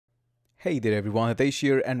Hey there everyone, Hitesh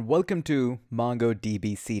here and welcome to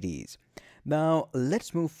mongoDB series. Now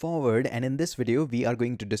let's move forward, and in this video we are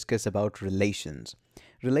going to discuss about relations.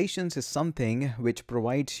 Relations is something which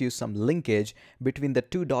provides you some linkage between the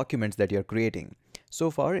two documents that you're creating.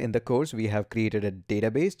 So far in the course we have created a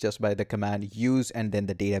database just by the command use and then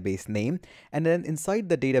the database name, and then inside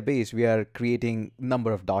the database we are creating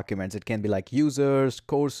number of documents. It can be like users,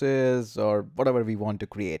 courses, or whatever we want to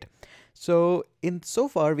create. So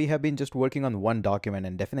far we have been just working on one document,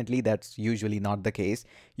 and definitely that's usually not the case.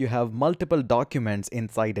 You have multiple documents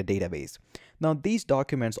inside a database. Now these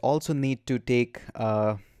documents also need to take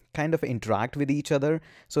kind of interact with each other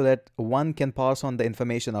so that one can pass on the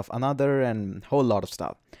information of another and whole lot of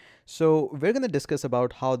stuff. So we're going to discuss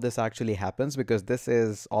about how this actually happens, because this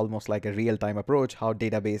is almost like a real-time approach how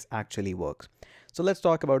database actually works. So let's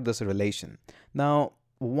talk about this relation. Now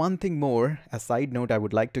one thing more, a side note I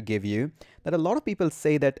would like to give you, that a lot of people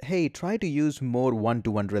say that, hey, try to use more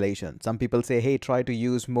one-to-one relation. Some people say, hey, try to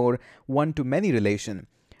use more one-to-many relation.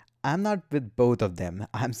 I'm not with both of them.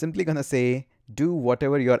 I'm simply going to say, do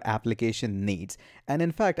whatever your application needs. And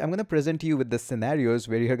in fact, I'm going to present you with the scenarios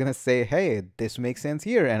where you're going to say, hey, this makes sense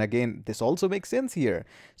here. And again, this also makes sense here.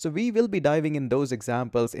 So we will be diving in those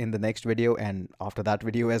examples in the next video and after that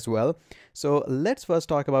video as well. So let's first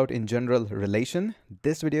talk about in general relation.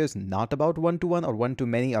 This video is not about one-to-one or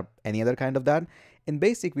one-to-many or any other kind of that. In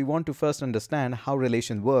basic, we want to first understand how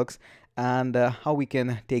relation works and how we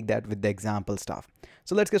can take that with the example stuff.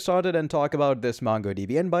 So let's get started and talk about this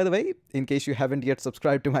mongoDB. And by the way, in case you haven't yet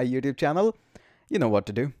subscribed to my YouTube channel, you know what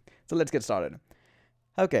to do. So let's get started.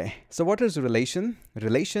 Okay, so what is relation?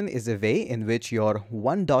 Relation is a way in which your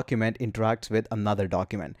one document interacts with another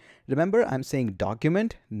document. Remember, I'm saying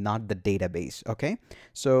document, not the database, okay?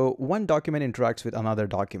 So one document interacts with another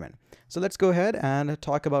document. So let's go ahead and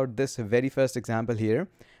talk about this very first example here.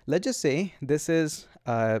 Let's just say this is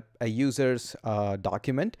a user's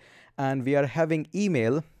document, and we are having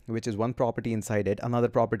email, which is one property inside it. Another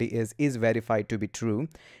property is verified to be true.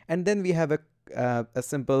 And then we have a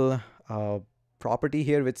simple property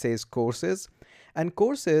here which says courses, and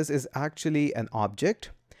courses is actually an object,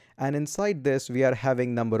 and inside this we are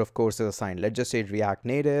having number of courses assigned. Let's just say React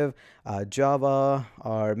Native, Java,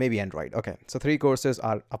 or maybe Android. Okay, so 3 courses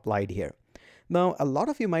are applied here. Now a lot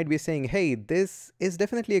of you might be saying, hey, this is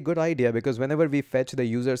definitely a good idea, because whenever we fetch the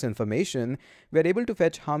user's information, we're able to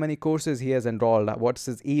fetch how many courses he has enrolled, what's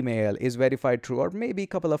his email, is verified true, or maybe a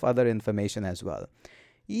couple of other information as well.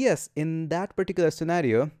 Yes, in that particular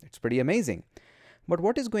scenario, it's pretty amazing. But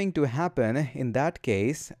what is going to happen in that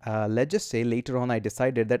case, let's just say later on I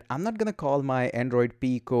decided that I'm not going to call my Android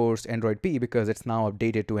P course Android P because it's now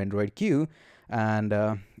updated to Android Q, and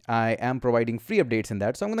I am providing free updates in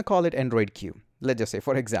that. So I'm going to call it Android Q, let's just say,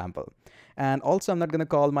 for example. And also I'm not going to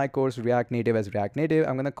call my course React Native as React Native.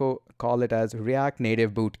 I'm going to call it as React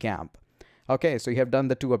Native Bootcamp. Okay, so you have done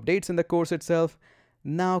the 2 updates in the course itself.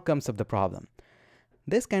 Now comes up the problem.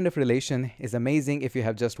 This kind of relation is amazing if you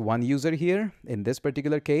have just one user here in this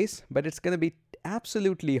particular case, but it's going to be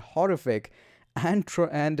absolutely horrific and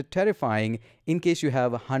terrifying in case you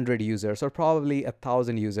have 100 users or probably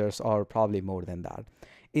 1,000 users or probably more than that.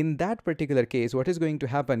 In that particular case, what is going to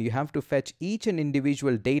happen? You have to fetch each and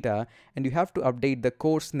individual data, and you have to update the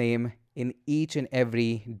course name in each and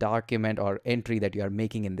every document or entry that you are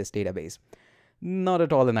making in this database. Not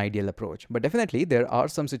at all an ideal approach, but definitely there are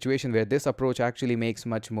some situations where this approach actually makes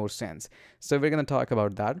much more sense. So we're going to talk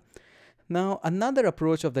about that. Now, another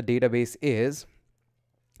approach of the database is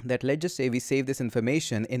that let's just say we save this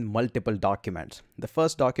information in multiple documents. The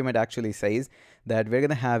first document actually says that we're going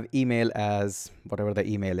to have email as whatever the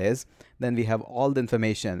email is. Then we have all the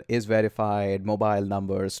information is verified, mobile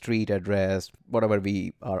number, street address, whatever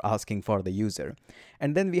we are asking for the user.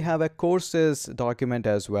 And then we have a courses document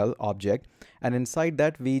as well, object. And inside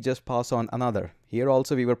that we just pass on another. Here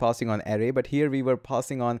also we were passing on array, but here we were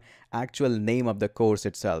passing on actual name of the course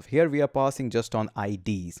itself. Here we are passing just on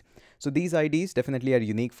IDs. So these IDs definitely are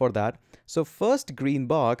unique for that. So first green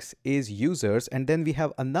box is users, and then we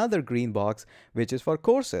have another green box which is for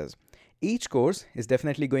courses. Each course is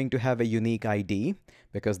definitely going to have a unique ID,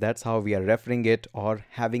 because that's how we are referring it or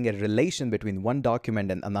having a relation between one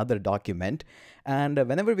document and another document. And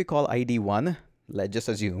whenever we call ID 1, let's just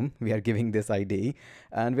assume we are giving this ID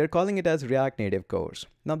and we're calling it as React Native course.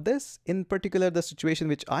 Now this in particular, the situation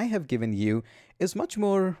which I have given you is much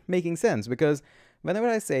more making sense, because whenever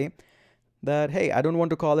I say that, hey, I don't want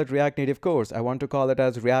to call it React Native course, I want to call it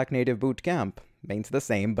as React Native Bootcamp, means the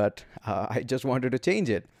same, but I just wanted to change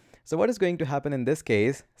it. So what is going to happen in this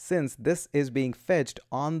case, since this is being fetched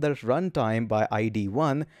on the runtime by ID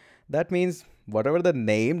 1, that means whatever the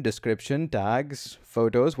name, description, tags,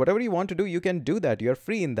 photos, whatever you want to do, you can do that. You're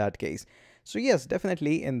free in that case. So yes,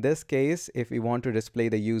 definitely in this case, if we want to display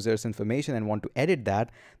the user's information and want to edit that,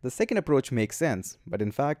 the second approach makes sense. But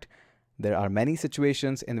in fact, there are many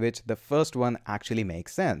situations in which the first one actually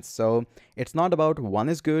makes sense. So it's not about one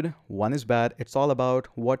is good, one is bad. It's all about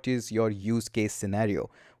what is your use case scenario.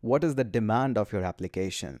 What is the demand of your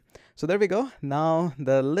application? So there we go. Now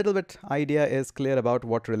the little bit idea is clear about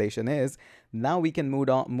what relation is. Now we can move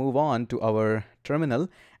on to our terminal,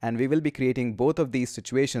 and we will be creating both of these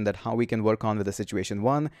situations, that how we can work on with the situation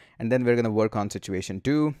 1, and then we're going to work on situation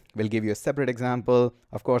 2. We'll give you a separate example.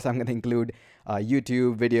 Of course, I'm going to include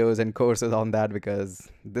YouTube videos and courses on that, because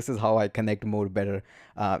this is how I connect more better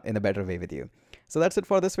in a better way with you. So that's it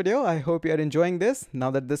for this video. I hope you are enjoying this.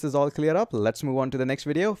 Now that this is all clear up, let's move on to the next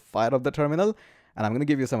video. Fire up the terminal, and I'm going to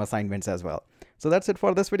give you some assignments as well. So that's it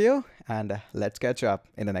for this video, and let's catch up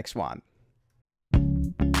in the next one.